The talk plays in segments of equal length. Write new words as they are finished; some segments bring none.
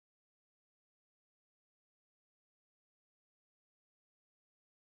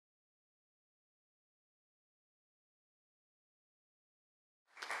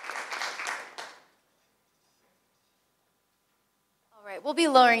right, we'll be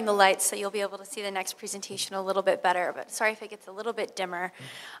lowering the lights so you'll be able to see the next presentation a little bit better, but sorry if it gets a little bit dimmer.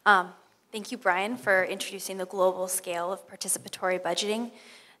 Thank you, Brian, for introducing the global scale of participatory budgeting.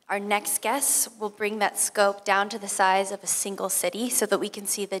 Our next guests will bring that scope down to the size of a single city so that we can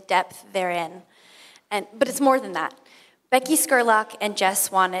see the depth therein. But it's more than that. Becky Scurlock and Jess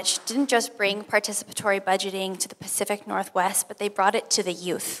Juanich didn't just bring participatory budgeting to the Pacific Northwest, but they brought it to the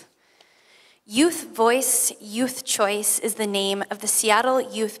youth. Youth Voice, Youth Choice is the name of the Seattle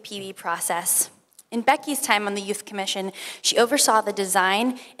Youth PB process. In Becky's time on the Youth Commission, she oversaw the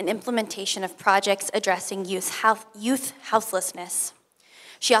design and implementation of projects addressing youth houselessness.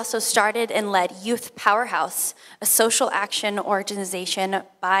 She also started and led Youth Powerhouse, a social action organization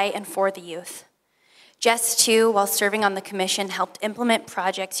by and for the youth. Jess, too, while serving on the commission, helped implement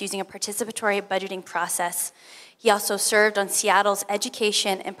projects using a participatory budgeting process. He also served on Seattle's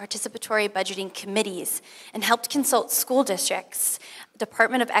education and participatory budgeting committees and helped consult school districts,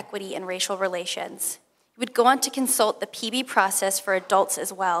 Department of Equity and Racial Relations. He would go on to consult the PB process for adults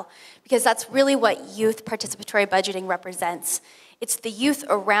as well, because that's really what youth participatory budgeting represents. It's the youth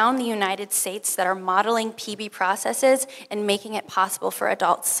around the United States that are modeling PB processes and making it possible for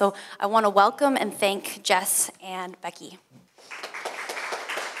adults. So I want to welcome and thank Jess and Becky.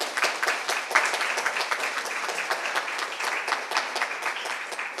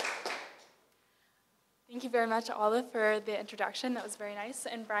 Thank you very much, Olive, for the introduction. That was very nice.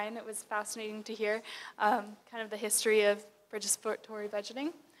 And Brian, it was fascinating to hear kind of the history of participatory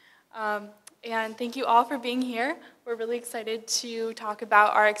budgeting. And thank you all for being here. We're really excited to talk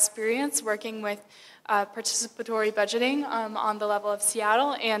about our experience working with participatory budgeting on the level of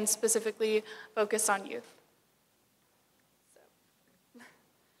Seattle and specifically focused on youth.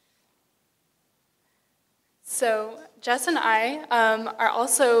 So Jess and I are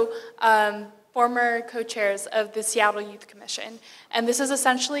also former co-chairs of the Seattle Youth Commission. And this is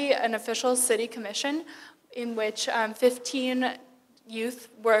essentially an official city commission in which 15 youth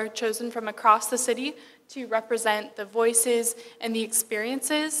were chosen from across the city to represent the voices and the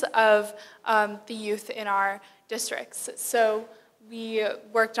experiences of the youth in our districts. So we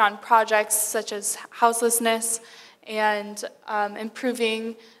worked on projects such as houselessness and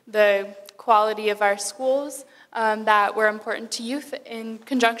improving the quality of our schools that were important to youth in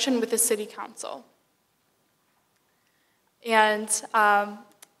conjunction with the city council. And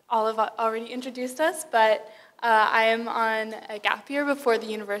Olive already introduced us, but I am on a gap year before the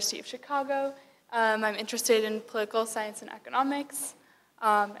University of Chicago. I'm interested in political science and economics.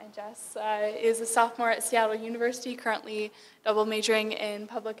 And Jess is a sophomore at Seattle University, currently double majoring in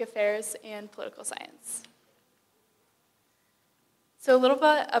public affairs and political science. So a little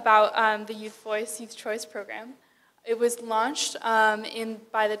bit about the Youth Voice, Youth Choice program. It was launched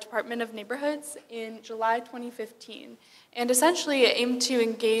by the Department of Neighborhoods in July 2015, and essentially it aimed to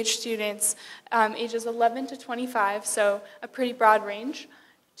engage students ages 11 to 25, so a pretty broad range,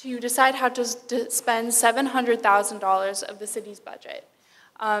 to decide how to spend $700,000 of the city's budget.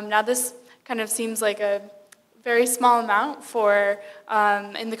 Now this kind of seems like a very small amount for,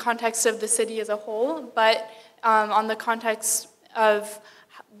 in the context of the city as a whole, but on the context of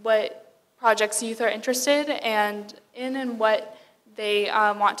what projects youth are interested in and what they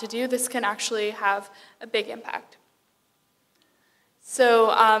want to do, this can actually have a big impact.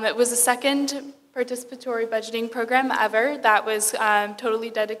 So it was the second participatory budgeting program ever that was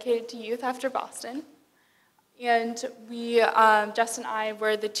totally dedicated to youth after Boston. And we, Jess and I,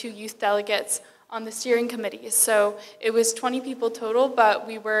 were the two youth delegates on the steering committee. So it was 20 people total, but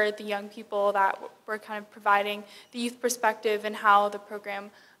we were the young people that were kind of providing the youth perspective and how the program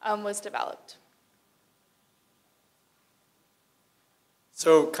was developed.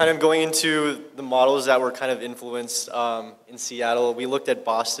 So kind of going into the models that were kind of influenced in Seattle, we looked at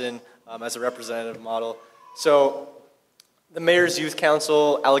Boston as a representative model. So the Mayor's Youth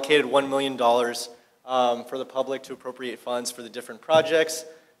Council allocated $1 million for the public to appropriate funds for the different projects.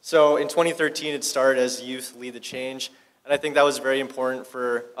 So in 2013, it started as Youth Lead the Change, and I think that was very important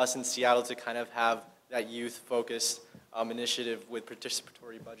for us in Seattle to kind of have that youth-focused initiative with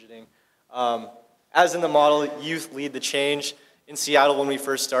participatory budgeting. As in the model, Youth Lead the Change, in Seattle when we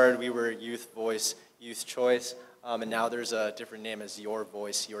first started, we were Youth Voice, Youth Choice, and now there's a different name as Your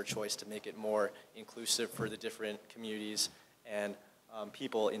Voice, Your Choice to make it more inclusive for the different communities and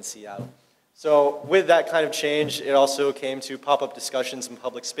people in Seattle. So with that kind of change, it also came to pop-up discussions in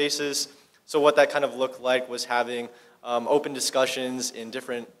public spaces. So what that kind of looked like was having open discussions in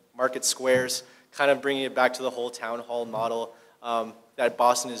different market squares, kind of bringing it back to the whole town hall model that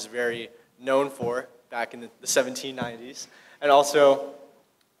Boston is very known for back in the 1790s, and also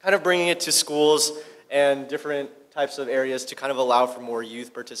kind of bringing it to schools and different types of areas to kind of allow for more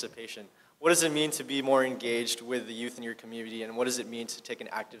youth participation. What does it mean to be more engaged with the youth in your community, and what does it mean to take an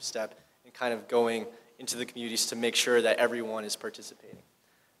active step in kind of going into the communities to make sure that everyone is participating?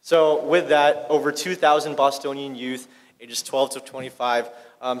 So with that, over 2,000 Bostonian youth, ages 12 to 25,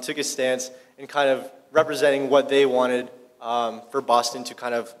 took a stance in kind of representing what they wanted for Boston to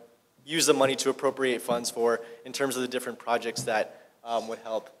kind of use the money to appropriate funds for in terms of the different projects that would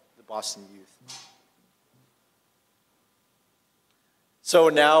help the Boston youth. So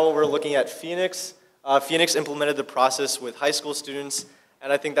now we're looking at Phoenix. Phoenix implemented the process with high school students,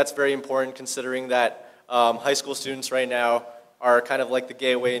 and I think that's very important considering that high school students right now are kind of like the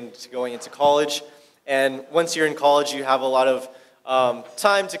gateway into going into college. And once you're in college, you have a lot of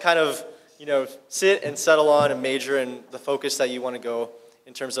time to kind of, sit and settle on a major and the focus that you want to go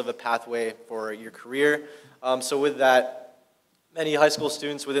in terms of a pathway for your career. So with that, many high school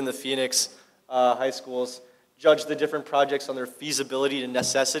students within the Phoenix high schools judge the different projects on their feasibility and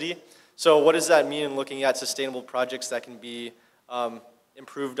necessity. So what does that mean in looking at sustainable projects that can be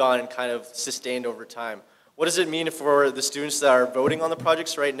improved on and kind of sustained over time? What does it mean for the students that are voting on the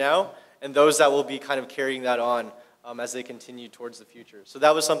projects right now and those that will be kind of carrying that on as they continue towards the future? So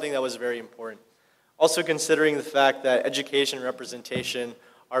that was something that was very important. Also considering the fact that education and representation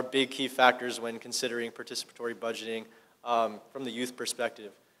are big key factors when considering participatory budgeting from the youth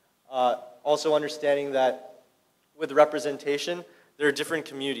perspective. Also understanding that with representation, there are different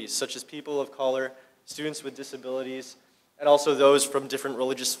communities, such as people of color, students with disabilities, and also those from different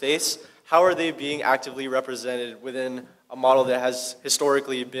religious faiths. How are they being actively represented within a model that has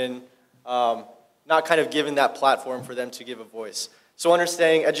historically been not kind of given that platform for them to give a voice? So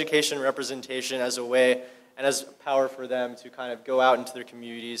understanding education and representation as a way and as power for them to kind of go out into their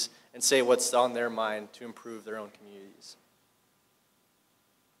communities and say what's on their mind to improve their own communities.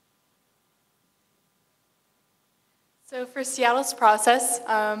 So for Seattle's process,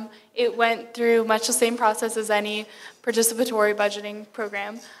 it went through much the same process as any participatory budgeting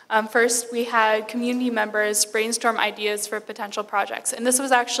program. First, we had community members brainstorm ideas for potential projects, and this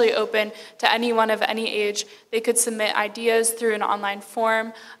was actually open to anyone of any age. They could submit ideas through an online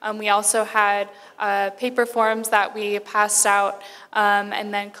form. We also had paper forms that we passed out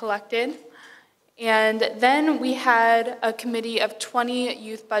and then collected. And then we had a committee of 20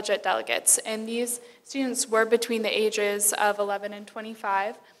 youth budget delegates, and these students were between the ages of 11 and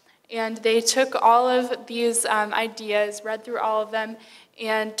 25. And they took all of these ideas, read through all of them,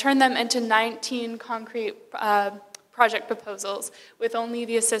 and turned them into 19 concrete project proposals with only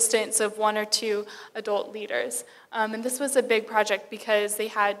the assistance of 1 or 2 adult leaders. And this was a big project because they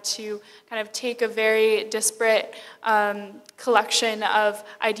had to kind of take a very disparate collection of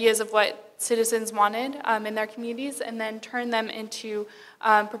ideas of what citizens wanted in their communities and then turn them into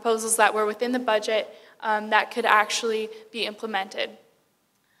proposals that were within the budget that could actually be implemented.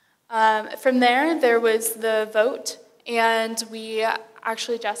 From there was the vote, and we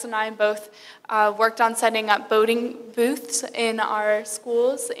actually, Jess and I both worked on setting up voting booths in our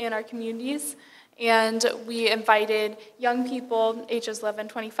schools and our communities, and we invited young people, ages 11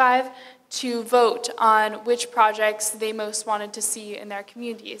 to 25, to vote on which projects they most wanted to see in their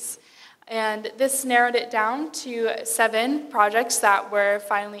communities. And this narrowed it down to 7 projects that were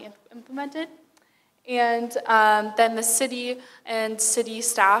finally implemented. And then the city and city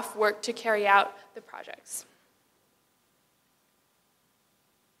staff worked to carry out the projects.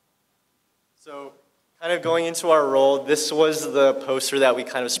 So kind of going into our role, this was the poster that we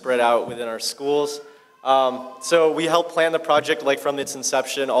kind of spread out within our schools. So we helped plan the project like from its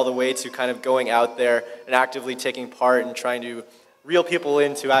inception all the way to kind of going out there and actively taking part and trying to reel people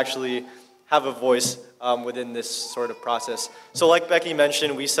in to actually have a voice within this sort of process. So like Becky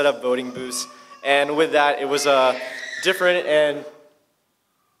mentioned, we set up voting booths, and with that, it was a different and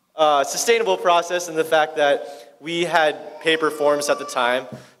sustainable process in the fact that we had paper forms at the time.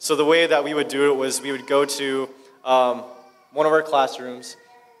 So the way that we would do it was we would go to one of our classrooms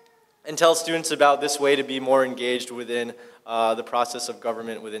and tell students about this way to be more engaged within the process of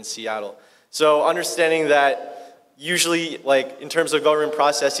government within Seattle. So understanding that usually, like in terms of government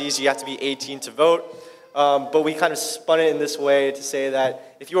processes, you have to be 18 to vote, but we kind of spun it in this way to say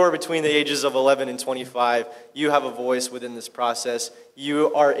that if you are between the ages of 11 and 25, you have a voice within this process.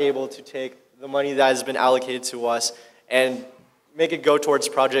 You are able to take the money that has been allocated to us and make it go towards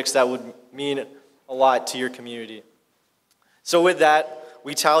projects that would mean a lot to your community. So with that,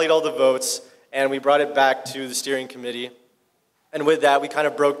 we tallied all the votes and we brought it back to the steering committee. And with that, we kind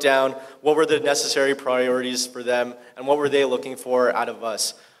of broke down what were the necessary priorities for them and what were they looking for out of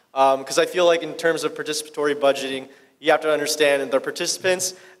us. Because I feel like in terms of participatory budgeting, You have to understand the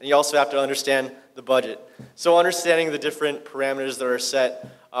participants, and you also have to understand the budget. So understanding the different parameters that are set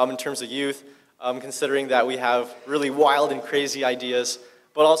in terms of youth, considering that we have really wild and crazy ideas,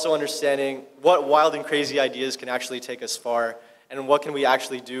 but also understanding what wild and crazy ideas can actually take us far, and what can we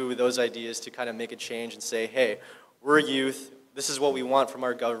actually do with those ideas to kind of make a change and say, hey, we're youth, this is what we want from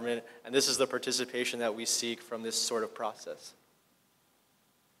our government, and this is the participation that we seek from this sort of process.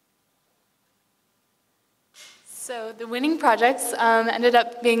 So the winning projects ended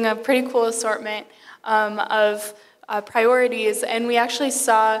up being a pretty cool assortment of priorities, and we actually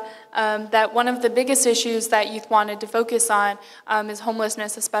saw that one of the biggest issues that youth wanted to focus on is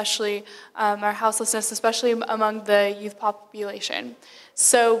homelessness, especially, or houselessness, especially among the youth population.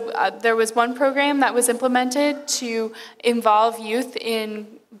 So there was one program that was implemented to involve youth in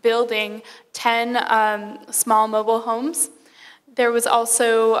building 10 small mobile homes. There was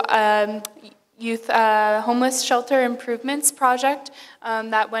also youth homeless shelter improvements project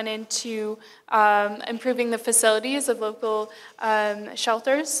that went into improving the facilities of local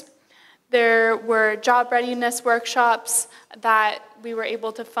shelters. There were job readiness workshops that we were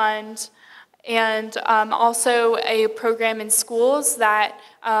able to fund, and also a program in schools that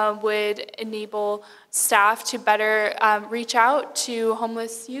would enable staff to better reach out to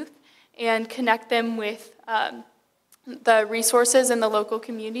homeless youth and connect them with the resources in the local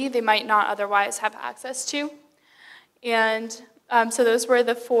community they might not otherwise have access to. And so those were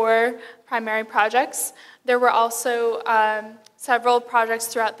the 4 primary projects. There were also several projects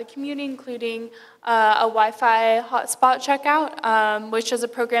throughout the community, including a Wi-Fi hotspot checkout, which is a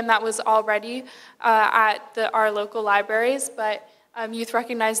program that was already at our local libraries, but youth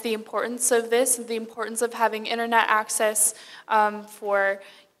recognized the importance of this, the importance of having internet access for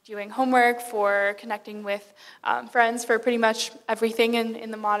doing homework, for connecting with friends, for pretty much everything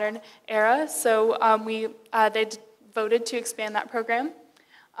in the modern era. So they voted to expand that program.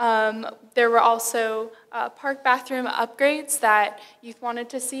 There were also park bathroom upgrades that youth wanted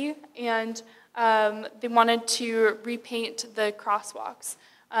to see, and they wanted to repaint the crosswalks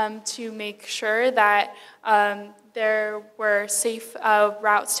to make sure that there were safe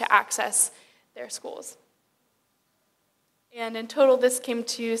routes to access their schools. And in total, this came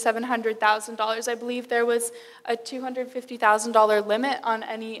to $700,000. I believe there was a $250,000 limit on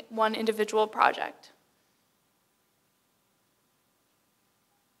any one individual project.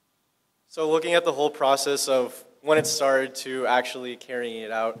 So looking at the whole process of when it started to actually carrying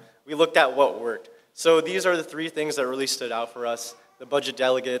it out, we looked at what worked. So these are the 3 things that really stood out for us: the budget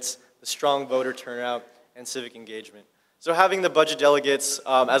delegates, the strong voter turnout, and civic engagement. So having the budget delegates,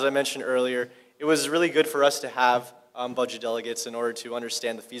 as I mentioned earlier, it was really good for us to have budget delegates in order to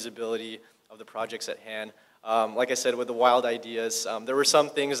understand the feasibility of the projects at hand. Like I said, with the wild ideas, there were some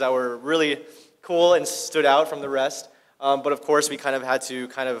things that were really cool and stood out from the rest, but of course we kind of had to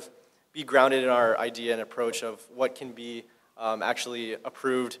be grounded in our idea and approach of what can be actually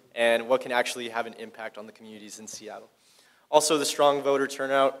approved and what can actually have an impact on the communities in Seattle. Also, the strong voter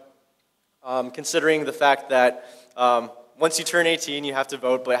turnout, considering the fact that once you turn 18, you have to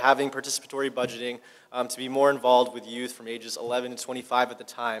vote, but having participatory budgeting to be more involved with youth from ages 11 to 25 at the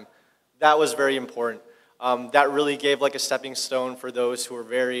time, that was very important. That really gave like a stepping stone for those who were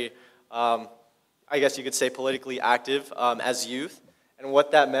very, I guess you could say, politically active as youth, and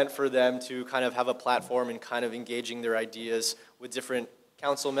what that meant for them to kind of have a platform and kind of engaging their ideas with different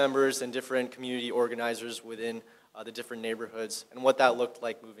council members and different community organizers within the different neighborhoods, and what that looked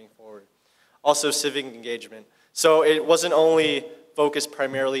like moving forward. Also, civic engagement. So it wasn't only focused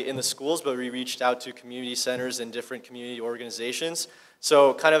primarily in the schools, but we reached out to community centers and different community organizations.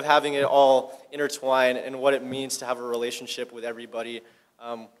 So kind of having it all intertwined and what it means to have a relationship with everybody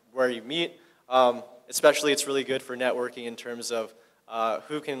where you meet. Especially it's really good for networking in terms of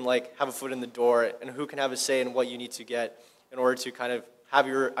who can have a foot in the door and who can have a say in what you need to get in order to kind of have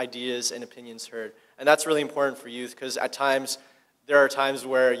your ideas and opinions heard. And that's really important for youth, because at times, there are times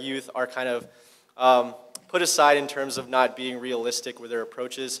where youth are kind of put aside in terms of not being realistic with their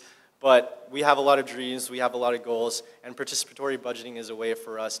approaches, but we have a lot of dreams, we have a lot of goals, and participatory budgeting is a way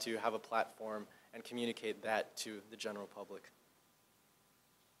for us to have a platform and communicate that to the general public.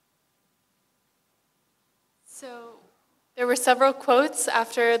 So there were several quotes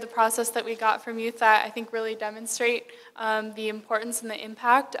after the process that we got from youth that I think really demonstrate the importance and the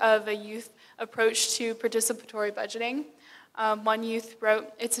impact of a youth approach to participatory budgeting. One youth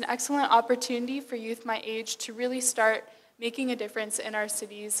wrote, "It's an excellent opportunity for youth my age to really start making a difference in our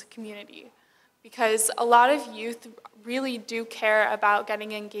city's community." Because a lot of youth really do care about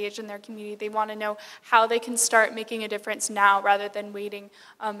getting engaged in their community. They want to know how they can start making a difference now rather than waiting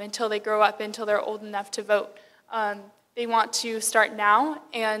until they grow up, until they're old enough to vote. they want to start now,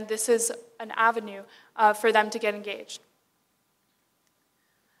 and this is an avenue for them to get engaged.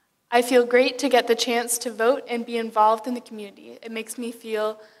 I feel great to get the chance to vote and be involved in the community. It makes me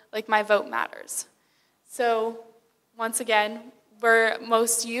feel like my vote matters. So, once again,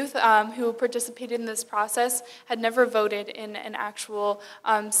 most youth who participated in this process had never voted in an actual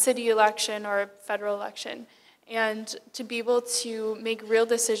city election or federal election. And to be able to make real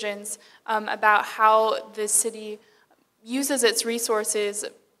decisions about how the city uses its resources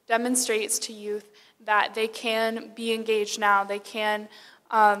demonstrates to youth that they can be engaged now. They can,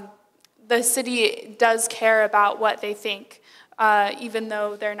 the city does care about what they think, even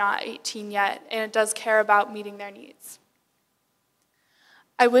though they're not 18 yet, and it does care about meeting their needs.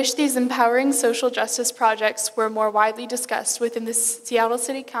 I wish these empowering social justice projects were more widely discussed within the Seattle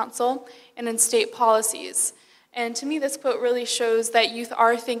City Council and in state policies. And to me, this quote really shows that youth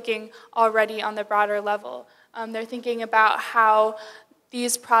are thinking already on the broader level. They're thinking about how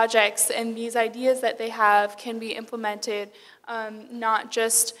these projects and these ideas that they have can be implemented not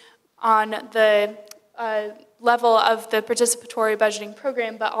just on the level of the participatory budgeting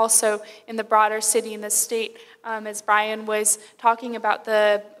program, but also in the broader city and the state. As Brian was talking about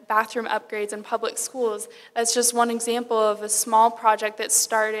the bathroom upgrades in public schools, that's just one example of a small project that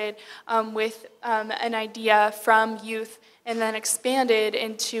started with an idea from youth and then expanded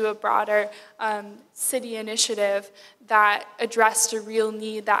into a broader city initiative that addressed a real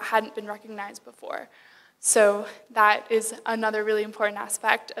need that hadn't been recognized before. So that is another really important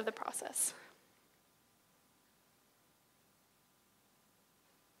aspect of the process.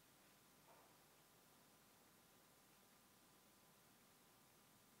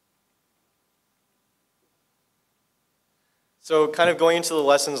 So kind of going into the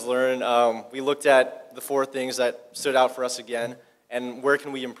lessons learned, we looked at the 4 things that stood out for us again, and where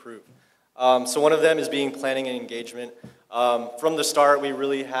can we improve. So one of them is being planning and engagement. From the start, we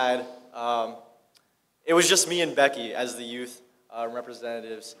really had, it was just me and Becky as the youth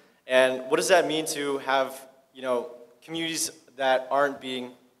representatives. And what does that mean to have, communities that aren't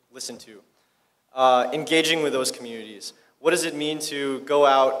being listened to? Engaging with those communities. What does it mean to go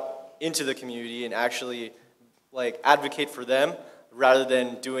out into the community and actually advocate for them rather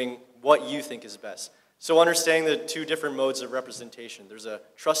than doing what you think is best? So understanding the 2 different modes of representation. There's a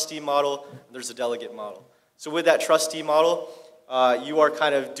trustee model, and there's a delegate model. So with that trustee model, you are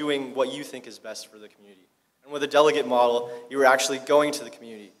kind of doing what you think is best for the community. And with a delegate model, you are actually going to the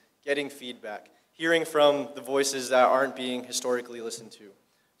community, getting feedback, hearing from the voices that aren't being historically listened to.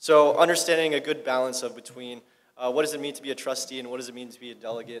 So understanding a good balance of between what does it mean to be a trustee and what does it mean to be a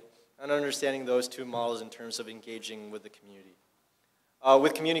delegate, and understanding those 2 models in terms of engaging with the community.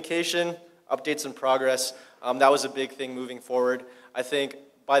 With communication, updates and progress, that was a big thing moving forward. I think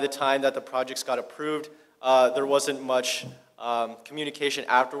by the time that the projects got approved, there wasn't much communication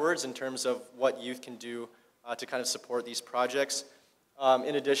afterwards in terms of what youth can do to kind of support these projects.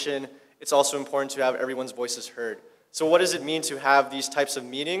 In addition, it's also important to have everyone's voices heard. So what does it mean to have these types of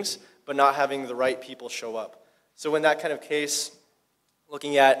meetings, but not having the right people show up? So in that kind of case,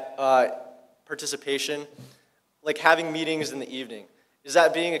 looking at participation, like having meetings in the evening. Is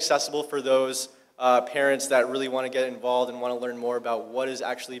that being accessible for those parents that really want to get involved and want to learn more about what is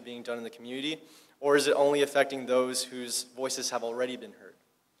actually being done in the community? Or is it only affecting those whose voices have already been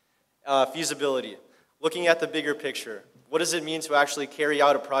heard? Feasibility. Looking at the bigger picture. What does it mean to actually carry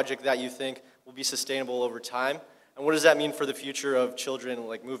out a project that you think will be sustainable over time? And what does that mean for the future of children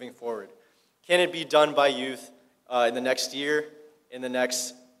moving forward? Can it be done by youth in the next year, in the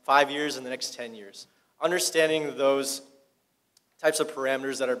next 5 years, in the next 10 years? Understanding those types of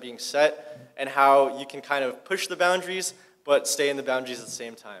parameters that are being set and how you can kind of push the boundaries but stay in the boundaries at the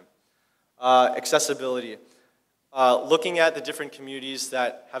same time. Accessibility. Looking at the different communities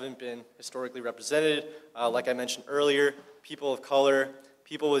that haven't been historically represented, like I mentioned earlier, people of color,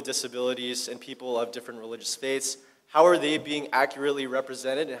 people with disabilities, and people of different religious faiths. How are they being accurately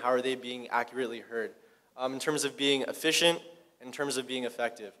represented and how are they being accurately heard? In terms of being efficient, in terms of being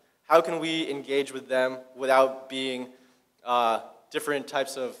effective. How can we engage with them without being different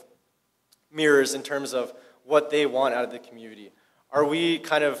types of mirrors in terms of what they want out of the community? Are we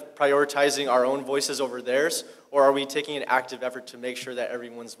kind of prioritizing our own voices over theirs, or are we taking an active effort to make sure that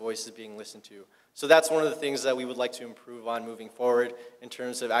everyone's voice is being listened to? So that's one of the things that we would like to improve on moving forward in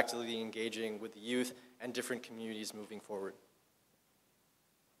terms of actively engaging with the youth and different communities moving forward.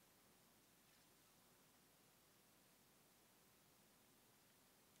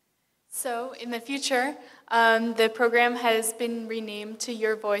 So in the future, the program has been renamed to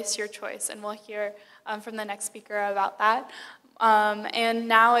Your Voice, Your Choice, and we'll hear from the next speaker about that. And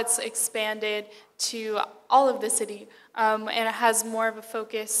now it's expanded to all of the city, and it has more of a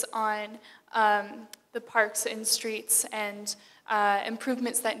focus on the parks and streets and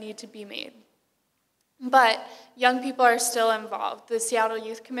improvements that need to be made. But young people are still involved. The Seattle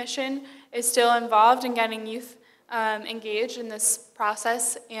Youth Commission is still involved in getting youth engaged in this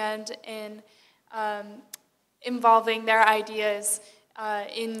process and in involving their ideas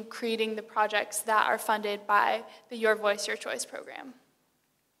in creating the projects that are funded by the Your Voice, Your Choice program.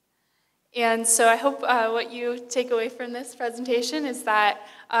 And so I hope what you take away from this presentation is that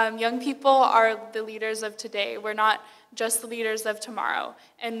young people are the leaders of today. We're not just the leaders of tomorrow.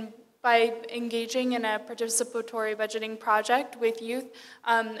 And by engaging in a participatory budgeting project with youth,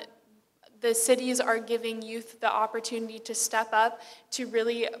 the cities are giving youth the opportunity to step up, to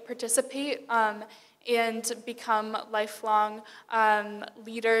really participate, and become lifelong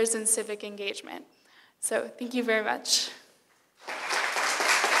leaders in civic engagement. So thank you very much.